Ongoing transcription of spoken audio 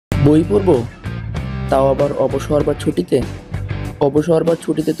বই পড়বো, তাও আবার অবসর বা ছুটিতে। অবসর বা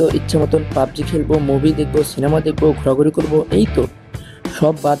ছুটিতে তো ইচ্ছে মতন পাবজি খেলবো, মুভি দেখবো, সিনেমা দেখবো, ঘোরাঘুরি করবো, এই তো।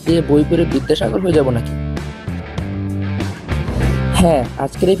 সব বাদ দিয়ে বই পড়ে বিদ্যাসাগর হয়ে যাব নাকি? হ্যাঁ,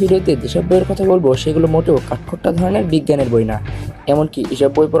 আজকের এই ভিডিওতে যেসব বইয়ের কথা বলবো সেগুলো মোটেও কাঠখোট্টা ধরনের বিজ্ঞানের বই না। এমনকি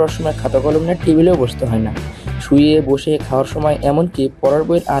এসব বই পড়ার সময় খাতা কলম নিয়ে টেবিলেও বসতে হয় না। শুয়ে বসে খাওয়ার সময়, এমনকি পড়ার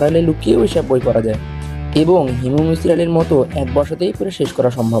বইয়ের আড়ালে লুকিয়েও এসব বই পড়া যায়, এবং হিমু মিসির মতো এক বসাতেই পড়ে শেষ করা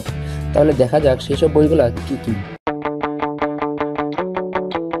সম্ভব। তাহলে দেখা যাক সেসব বইগুলা কি কি।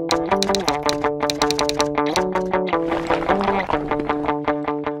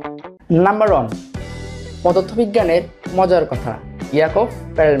 নাম্বার 1, পদার্থবিজ্ঞানের মজার কথা, ইয়াকভ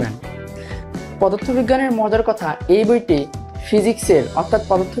প্যারেলম্যান। পদার্থবিজ্ঞানের মজার কথা এই বইটি ফিজিক্সের অর্থাৎ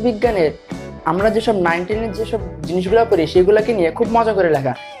পদার্থবিজ্ঞানের আমরা যেসব 9-10-এর যেসব জিনিসগুলো পড়ি সেগুলোকে নিয়ে খুব মজা করে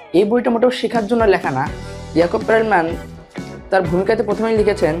লেখা। এই বইটা মোটেও শেখার জন্য লেখা না। ইয়াকভ প্যারেলম্যান তার ভূমিকাতে প্রথমেই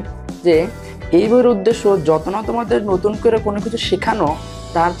লিখেছেন যে এই বইয়ের উদ্দেশ্য যত না তোমাদের নতুন করে কোনো কিছু শেখানো,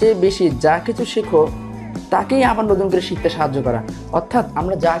 তার চেয়ে বেশি যা কিছু শেখো তাকেই আবার নতুন করে শিখতে সাহায্য করা। অর্থাৎ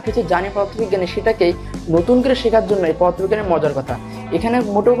আমরা যা কিছু জানি পদার্থবিজ্ঞানে সেটাকেই নতুন করে শেখার জন্য এই পদার্থবিজ্ঞানের মজার কথা। এখানে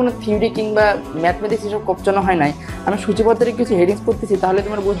মোটেও কোনো থিওরি কিংবা ম্যাথমেটিক্স এসব কপচানো হয় নাই। আমি সূচিপত্রের কিছু হেডিংস পড়তেছি, তাহলে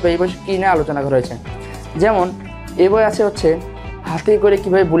তোমরা বুঝবে এই বই কী নিয়ে আলোচনা করা হয়েছে। যেমন এই বই আছে হচ্ছে হাতে করে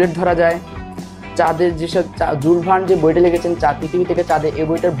কীভাবে বুলেট ধরা যায়, চাঁদের যেসব জুলস ভার্ন যে বইটা লিখেছেন চাঁদ পৃথিবী থেকে চাঁদে, এই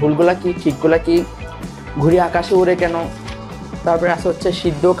বইটার ভুলগুলা কী ঠিকগুলা কী, ঘুড়ি আকাশে ওড়ে কেন, তারপরে আছে হচ্ছে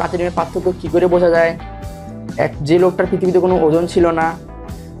সিদ্ধ কাচের পার্থক্য কী করে বোঝা যায়, যে লোকটার পৃথিবীতে কোনো ওজন ছিল না,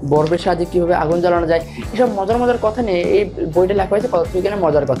 বরফের সাহায্যে কীভাবে আগুন জ্বালানো যায়, এসব মজার মজার কথা নিয়ে এই বইটা লেখা হয়েছে পদার্থবিজ্ঞানের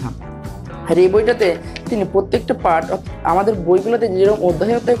মজার কথা। আর এই বইটাতে তিনি প্রত্যেকটা পার্ট, আমাদের বইগুলোতে যেরকম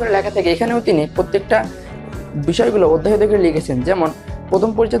অধ্যায় অধ্যায় করে লেখা থাকে, এখানেও তিনি প্রত্যেকটা বিষয়গুলো অধ্যায় অধ্যায় করে লিখেছেন। যেমন প্রথম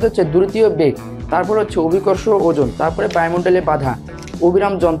পরিচয় হচ্ছে দ্বিতীয় বেগ, তারপর হচ্ছে অভিকর্ষ ওজন, তারপরে বায়ুমণ্ডলে বাধা,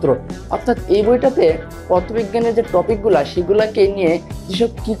 অবিরাম যন্ত্র। অর্থাৎ এই বইটাতে পদার্থবিজ্ঞানের যে টপিকগুলো সেগুলোকে নিয়ে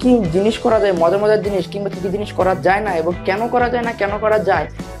যেসব কী কী জিনিস করা যায়, মজার মজার জিনিস, কিংবা কী কী জিনিস করা যায় না এবং কেন করা যায় না, কেন করা যায়,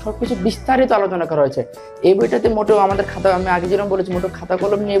 সব কিছু বিস্তারিত আলোচনা করা হয়েছে। এই বইটাতে মোটেও আমাদের খাতা, আমি আগে যেরকম বলেছি, মোটেও খাতা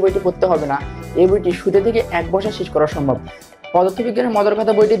কলম নিয়ে এই বইটি পড়তে হবে না। এই বইটি শুরু থেকে এক বছর শেষ করা সম্ভব। পদার্থবিজ্ঞানের মজার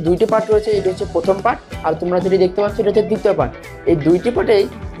কথা বইটি 2টি পার্ট রয়েছে। এটি হচ্ছে প্রথম পার্ট, আর তোমরা যেটি দেখতে পাচ্ছ এটা হচ্ছে দ্বিতীয় পার্ট। এই 2টি পার্টেই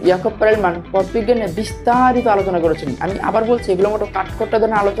ইয়াকভ প্যারেলম্যান পদার্থবিজ্ঞানে বিস্তারিত আলোচনা করেছেন। আমি আবার বলছি, এগুলো মোটো কাঠখোট্টা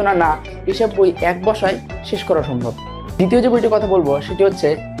ধরনের আলোচনা না, এসব বই এক বসায় শেষ করা সম্ভব। দ্বিতীয় যে বইটির কথা বলবো সেটি হচ্ছে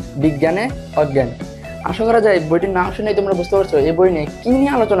বিজ্ঞানে অজ্ঞান। আশা করা যায় বইটির নাম শুনেই তোমরা বুঝতে পারছো এই বই নিয়ে কী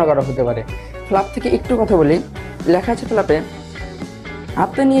নিয়ে আলোচনা করা হতে পারে। ফ্লাপ থেকে একটু কথা বলি। লেখা আছে ফ্লাপে,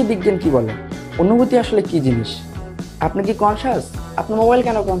 আত্মা নিয়ে বিজ্ঞান কি বলে, অনুভূতি আসলে কি জিনিস, আপনি কি কনসাস, আপনার মোবাইল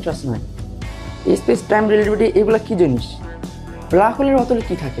কেন কনসাস নয়, স্পেস টাইম রিলেটিভিটি এগুলো কী জিনিস, ব্ল্যাক হোলের অতলে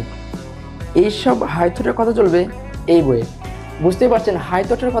কী থাকে, এইসব হাইথটের কথা চলবে এই বইয়ে। বুঝতেই পারছেন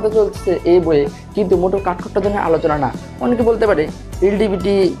হাইথটের কথা চলছে এই বইয়ে, কিন্তু মোটো কাঠখোট্টা ধরনের আলোচনা না। অনেকে বলতে পারে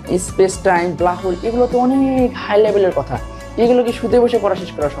relativity, space time, black hole এগুলো তো অনেক হাই লেভেলের কথা, এগুলো কি শুতে বসে পড়া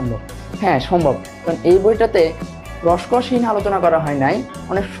শেষ করা সম্ভব? হ্যাঁ সম্ভব, কারণ এই বইটাতে রসকসহীন আলোচনা করা হয় নাই,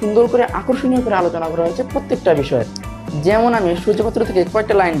 অনেক সুন্দর করে আকর্ষণীয় করে আলোচনা করা হয়েছে প্রত্যেকটা বিষয়ে। যেমন আমি সূচিপত্র থেকে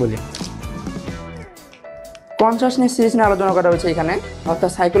কয়েকটা লাইন বলি। কনসাসনেস সিরিজ নিয়ে আলোচনা করা হয়েছে এখানে,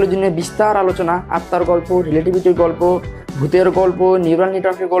 অর্থাৎ সাইকোলজি নিয়ে বিস্তার আলোচনা, আত্মার গল্প, রিলেটিভিটির গল্প, ভূতের গল্প, নিউরাল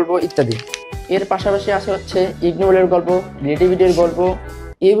নেটওয়ার্কের গল্প ইত্যাদি। এর পাশাপাশি আছে হচ্ছে ইগনোবলের গল্প, রিলেটিভিটির গল্প।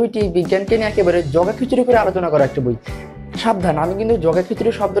 এই বইটি বিজ্ঞানকে নিয়ে একেবারে জগা খিচুড়ি করে আলোচনা করা একটা বই। সাবধান, আমি কিন্তু জগা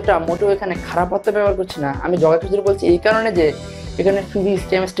খিচুড়ি শব্দটা মোটেও এখানে খারাপ অর্থে ব্যবহার করছি না। আমি জগা খিচুড়ি বলছি এই কারণে যে এখানে ফিজিক্স,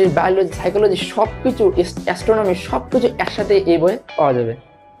 কেমিস্ট্রি, বায়োলজি, সাইকোলজি সব কিছু, অ্যাস্ট্রোনমি সব কিছু একসাথে এই বইয়ে পাওয়া যাবে।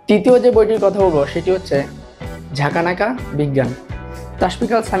 তৃতীয় যে বইটির কথা বলবো সেটি হচ্ছে ঝাঁকানাকা বিজ্ঞান,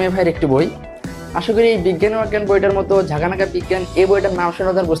 তাশফিকাল সামি ভাইয়ের একটি বই। আশা করি এই বিজ্ঞান অজ্ঞান বইটার মতো ঝাঁকানাকা বিজ্ঞান এই বইটার নাম শুনে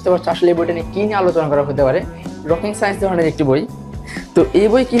তোমরা বুঝতে পারছো আসলে এই বইটা নিয়ে কী নিয়ে আলোচনা করা হতে পারে। রকিং সায়েন্স ধরনের একটি বই। তো এই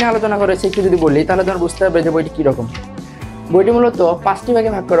বই কী নিয়ে আলোচনা করা হয়েছে একটু যদি বলি তাহলে তোমরা বুঝতে পারবে যে বইটি কীরকম। বইটি মূলত 5টি ভাগে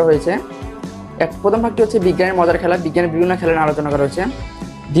ভাগ করা হয়েছে। প্রথম ভাগটি হচ্ছে বিজ্ঞানের মজার খেলা, বিজ্ঞানের বিভিন্ন খেলা নিয়ে আলোচনা করা হয়েছে।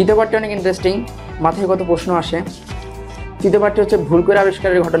 দ্বিতীয় পার্টটি অনেক ইন্টারেস্টিং, মাথায় কত প্রশ্ন আসে। তৃতীয় পার্টটি হচ্ছে ভুল করে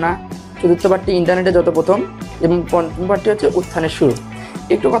আবিষ্কারের ঘটনা। চতুর্থ পার্টটি ইন্টারনেটে যত প্রথম, এবং পঞ্চম পার্টটি হচ্ছে উত্থানের শুরু।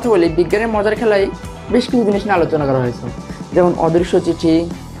 একটু কথা বলি, বিজ্ঞানের মজার খেলায় বেশ কিছু জিনিস নিয়ে আলোচনা করা হয়েছে। যেমন অদৃশ্য চিঠি,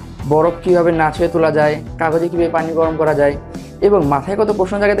 বরফ কীভাবে নাচ হয়ে তোলা যায়, কাগজে কীভাবে পানি গরম করা যায়, এবং মাথায় কত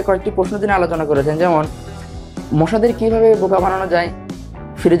প্রশ্ন জায়গাতে কয়েকটি প্রশ্ন নিয়ে আলোচনা করেছেন। যেমন মশাদের কীভাবে বোকা বানানো যায়,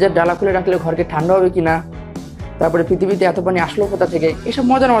 ফ্রিজের ডালা খুলে রাখলে ঘরকে ঠান্ডা হবে কিনা, তারপরে পৃথিবীতে এত পানি আসলো কোথা থেকে, এসব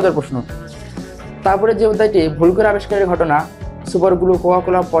মজার মজার প্রশ্ন। তারপরে যে অধ্যায়টি ভুল করে আবিষ্কারের ঘটনা, super glue,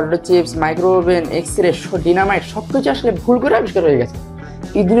 Coca-Cola, potato chips, micro oven, x-ray, dynamite সব কিছু আসলে ভুল করে আবিষ্কার হয়ে গেছে।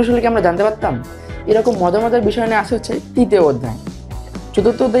 এই জিনিসগুলো কি আমরা জানতে পারতাম? এরকম মজার মজার বিষয় নিয়ে আসে হচ্ছে তৃতীয় অধ্যায়।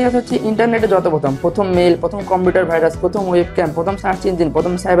 চতুর্থ অধ্যায় হচ্ছে ইন্টারনেটে যত প্রথম মেল, প্রথম কম্পিউটার ভাইরাস, প্রথম ওয়েবক্যাম, প্রথম সার্চ ইঞ্জিন,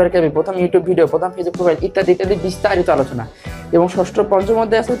 প্রথম সাইবার ক্যাফে, প্রথম ইউটিউব ভিডিও, প্রথম ফেসবুক প্রোফাইল ইত্যাদি ইত্যাদি বিস্তারিত আলোচনা। এবং পঞ্চম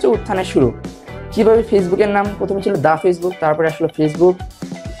অধ্যায় হচ্ছে উত্থানের শুরু, কীভাবে ফেসবুকের নাম প্রথমে ছিল দা ফেসবুক, তারপরে আসলো ফেসবুক,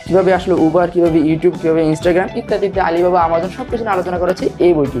 কীভাবে আসলো উবার, কীভাবে ইউটিউব, কীভাবে ইনস্টাগ্রাম ইত্যাদি আলিবাবা, আমাজন সব কিছু নিয়ে আলোচনা করেছে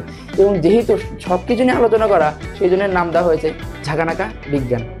এই বইটি। এবং যেহেতু সব কিছু নিয়ে আলোচনা করা, সেই জন্য নাম দেওয়া হয়েছে ঝাঁকানাকা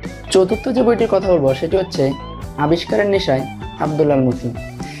বিজ্ঞান। চতুর্থ যে বইটির কথা বলবো সেটি হচ্ছে আবিষ্কারের নেশায় আব্দুল্লাহ আল মুতি।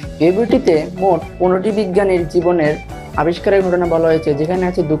 এই বইটিতে মোট 15টি বিজ্ঞানীর জীবনের আবিষ্কারের ঘটনা বলা হয়েছে, যেখানে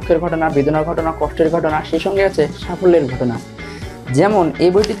আছে দুঃখের ঘটনা, বেদনার ঘটনা, কষ্টের ঘটনা, সেই সঙ্গে আছে সাফল্যের ঘটনা। যেমন এই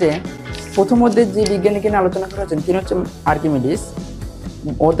বইটিতে প্রথম অধ্যায়ে যে বিজ্ঞানীকে নিয়ে আলোচনা করা হয়েছেন তিনি হচ্ছে আর্কিমিডিস।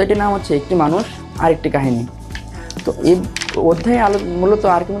 অধ্যায়টির নাম হচ্ছে একটি মানুষ আর একটি কাহিনী। তো এই অধ্যায়ে মূলত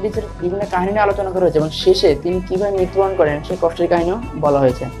আর্কিমিডিসের বিভিন্ন কাহিনী নিয়ে আলোচনা করা হয়েছে এবং শেষে তিনি কীভাবে মৃত্যুবরণ করেন সেই কষ্টের কাহিনীও বলা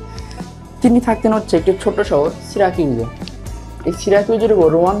হয়েছে। তিনি থাকতেন হচ্ছে একটি ছোট্ট শহর সিরাকিউজে। এই সিরাকিউজের উপর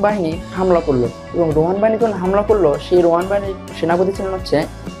রোমান বাহিনী হামলা করলো এবং রোমান বাহিনী যখন হামলা করলো সেই রোমান বাহিনীর সেনাপতি ছিলেন হচ্ছে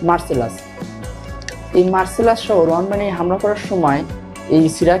মার্সেলাস। এই মার্সেলাস সহ রোমান বাহিনী হামলা করার সময় এই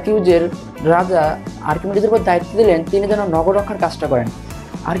সিরাকিউজের রাজা আর্কিমিডিসের উপর দায়িত্ব দিলেন তিনি যেন নগর রক্ষার কাজটা করেন।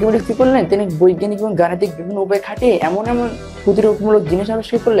 আর্কিমিডিস কী করলেন, তিনি বৈজ্ঞানিক এবং গাণিতিক বিভিন্ন উপায় খাটিয়ে এমন এমন প্রতিরোধমূলক জিনিস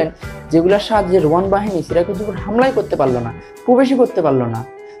আবিষ্কার করলেন যেগুলোর সাহায্যে রোমান বাহিনী সিরাকিউজের উপর হামলাই করতে পারলো না, প্রবেশই করতে পারলো না।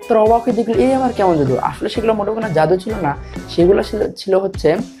 তার অবাক হয়ে দেখলো এই আমার কেমন জাদু। আসলে সেগুলো মোটেও কোনো জাদু ছিল না, সেগুলো ছিল হচ্ছে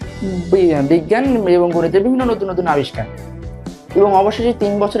বিজ্ঞান এবং গণিতের বিভিন্ন নতুন নতুন আবিষ্কার। এবং অবশেষে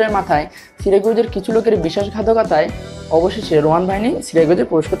 3 বছরের মাথায় সিরাকিউজের কিছু লোকের বিশ্বাসঘাতকতায় অবশেষে রোমান বাহিনী সিরাকিউজে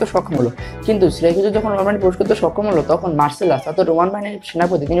প্রবেশ করতে সক্ষম হলো। কিন্তু সিরাকিউজে যখন রোমান বাহিনী প্রবেশ করতে সক্ষম হলো তখন মার্সেলাস অর্থাৎ রোমান বাহিনীর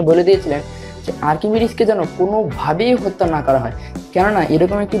সেনাপতি তিনি বলে দিয়েছিলেন যে আর্কিমিডিসকে যেন কোনোভাবেই হত্যা না করা হয়, কেননা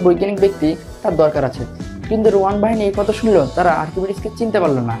এরকম একটি বৈজ্ঞানিক ব্যক্তি তার দরকার আছে। কিন্তু রোমান বাহিনী এই কথা শুনলো, তারা আর্কিমিডিসকে চিনতে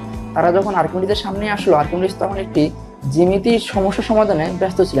পারলো না। তারা যখন আর্কিমিডিসের সামনে আসলো, আর্কিমিডিস তখন একটি জ্যামিতিক সমস্যা সমাধানে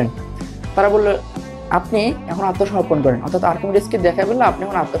ব্যস্ত ছিলেন। তারা বলল আপনি এখন আত্মসমর্পণ করেন, অর্থাৎ আর্কিমিডিসকে দেখা বললে আপনি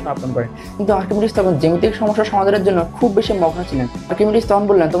এখন আত্মসমর্পণ করেন। কিন্তু আর্কিমিডিস তখন জ্যামিতিক সমস্যা সমাধানের জন্য খুব বেশি মগ্ন ছিলেন। আর্কিমিডিস তখন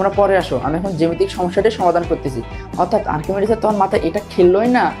বললেন তোমরা পরে আসো, আমি এখন জ্যামিতিক সমস্যাটি সমাধান করতেছি। অর্থাৎ আর্কিমিডিসের তখন মাথায় এটা খেললোই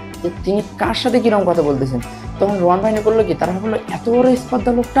না যে তিনি কার সাথে কিরকম কথা বলতেছেন। তখন রোমান বাহিনী বললো কি, তারা বললো এত বড়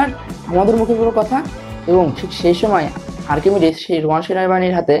স্পর্ধা লোকটার, আমাদের মুখে বড় কথা। এবং ঠিক সেই সময় আর্কিমিডিস সেই রোমান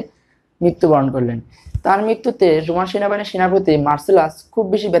সেনাবাহিনীর হাতে মৃত্যুবরণ করলেন। তার মৃত্যুতে রোমান সেনাবাহিনীর সেনাপতি মার্সেলাস খুব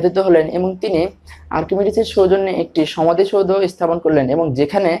বেশি ব্যথিত হলেন এবং তিনি আর্কিমিডিসের সৌজন্যে একটি সমাধিসৌধ স্থাপন করলেন এবং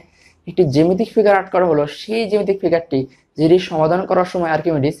যেখানে একটি জ্যামিতিক ফিগার আর্ট করা হলো, সেই জ্যামিতিক ফিগারটি যেটি সমাধান করার সময়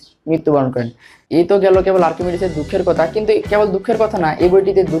আর্কিমিডিস মৃত্যুবরণ করেন। এই তো গেল কেবল আর্কিমিডিসের দুঃখের কথা, কিন্তু কেবল দুঃখের কথা না, এই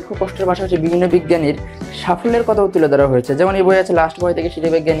বইটিতে দুঃখ কষ্টের পাশাপাশি বিভিন্ন বিজ্ঞানীর সাফল্যের কথাও তুলে ধরা হয়েছে। যেমন এই বই আছে লাস্ট বই থেকে সিঁড়ি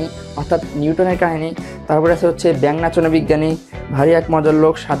বিজ্ঞানী অর্থাৎ নিউটনের কাহিনী, তারপরে আছে হচ্ছে ব্যাং নাচনা বিজ্ঞানী, ভারী এক মজার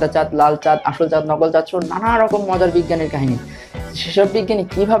লোক, সাদা চাঁদ, লাল চাঁদ, আসল চাঁদ, নকল চাঁদ সহ নানা রকম মজার বিজ্ঞানীর কাহিনী। সেসব বিজ্ঞানী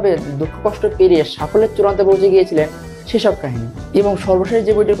কীভাবে দুঃখ কষ্ট পেরিয়ে সাফল্যের চূড়ান্তে পৌঁছে গিয়েছিলেন সেসব কাহিনী। এবং সর্বশেষ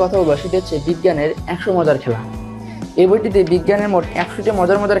যে বইটির কথা বলবো সেটি হচ্ছে বিজ্ঞানের 100 মজার খেলা। এই বইটিতে বিজ্ঞানের মোট 100টি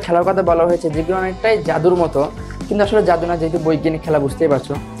মজার মজার খেলার কথা বলা হয়েছে, যেগুলো অনেকটাই জাদুর মতো, কিন্তু আসলে জাদু না, যেহেতু বৈজ্ঞানিক খেলা বুঝতেই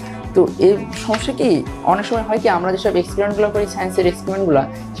পারছো। তো এই সমস্যা কি, অনেক সময় হয় কি আমরা যেসব এক্সপেরিমেন্টগুলো করি, সায়েন্সের এক্সপেরিমেন্টগুলো,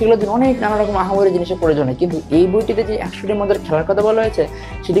 সেগুলো অনেক নানা রকম আহামরি জিনিসের প্রয়োজন হয়। কিন্তু এই বইটিতে যে 100টি মজার খেলার কথা বলা হয়েছে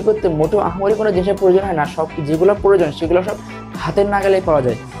সেটি করতে মোটেও আহামরি কোনো জিনিসের প্রয়োজন হয় না। সব যেগুলো প্রয়োজন সেগুলো সব হাতের নাগালেই পাওয়া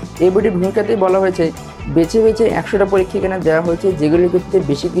যায়। এই বইটির ভূমিকাতেই বলা হয়েছে বেছে বেছে 100টা পরীক্ষা এখানে দেওয়া হয়েছে, যেগুলি করতে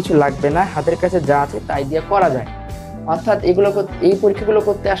বেশি কিছু লাগবে না, হাতের কাছে যা আছে তাই দিয়ে করা যায়। অর্থাৎ এই পরীক্ষাগুলো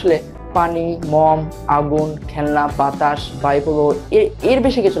করতে আসলে পানি, মম, আগুন, খেলনা, বাতাস, বায়ুপ্রবাহ এর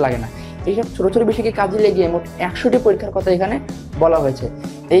বেশি কিছু লাগে না। এইসব ছোটো ছোটো বিষয়কে কাজে লেগে মোট 100টি পরীক্ষার কথা এখানে বলা হয়েছে।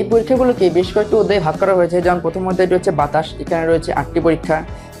 এই পরীক্ষাগুলোকে বেশ কয়েকটি অধ্যায়ে ভাগ করা হয়েছে। যেমন প্রথম অধ্যায়টি হচ্ছে বাতাস, এখানে রয়েছে 8টি পরীক্ষা।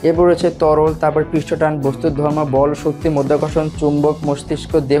 এরপর রয়েছে তরল, তারপর পৃষ্ঠটান, বস্তুর ধর্ম, বল, শক্তি, মধ্যাকর্ষণ, চুম্বক,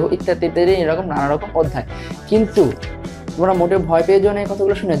 মস্তিষ্ক, দেহ ইত্যাদি ইত্যাদি এরকম নানা রকম অধ্যায়। কিন্তু তোমরা মোটে ভয় পেয়ে যাও না এই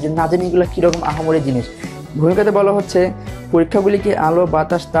কথাগুলো শুনে যে না জানি এগুলো কীরকম আহামরি জিনিস। ভূমিকাতে বলা হচ্ছে পরীক্ষাগুলিকে আলো,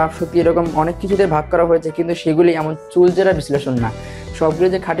 বাতাস, তাপ, শক্তি এরকম অনেক কিছুতে ভাগ করা হয়েছে, কিন্তু সেগুলি এমন চুলচেরা বিশ্লেষণ না। সবগুলো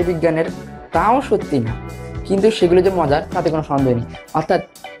যে খাঁটি বিজ্ঞানের তাও সত্যি না, কিন্তু সেগুলো যে মজার তাতে কোনো সন্দেহ নেই। অর্থাৎ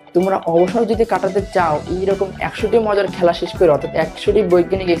তোমরা অবসর যদি কাটাতে চাও এইরকম 100টি মজার খেলা শেষ করে, অর্থাৎ 100টি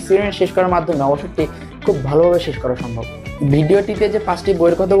বৈজ্ঞানিক এক্সপেরিমেন্ট শেষ করার মাধ্যমে অবসরটি খুব ভালোভাবে শেষ করা সম্ভব। ভিডিওটিতে যে 5টি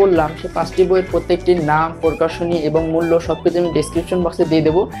বইয়ের কথা বললাম সেই 5টি বইয়ের প্রত্যেকটির নাম, প্রকাশনী এবং মূল্য সবকিছু আমি ডেসক্রিপশন বক্সে দিয়ে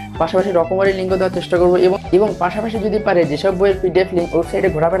দেবো। পাশাপাশি রকমারি লিঙ্ক দেওয়ার চেষ্টা করবো এবং পাশাপাশি যদি পারে যেসব বইয়ের পিডিএফ লিঙ্ক ওয়েবসাইটে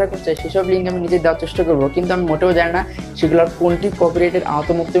ঘোরাফেরা করছে সেসব লিঙ্ক আমি নিজে দেওয়ার চেষ্টা করবো। কিন্তু আমি মোটেও জানি না সেগুলোর কোনটি কপিরাইটের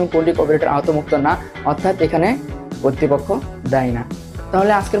আওতামুক্ত এবং কোনটি কপিরাইটের আওতামুক্ত না, অর্থাৎ এখানে কর্তৃপক্ষ দেয় না।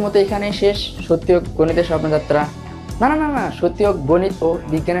 তাহলে আজকের মতো এখানেই শেষ। সত্যি হোক গণিতের স্বপ্নযাত্রা, না, সত্যি হোক গণিত ও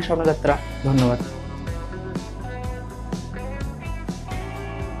বিজ্ঞানের স্বপ্নযাত্রা। ধন্যবাদ।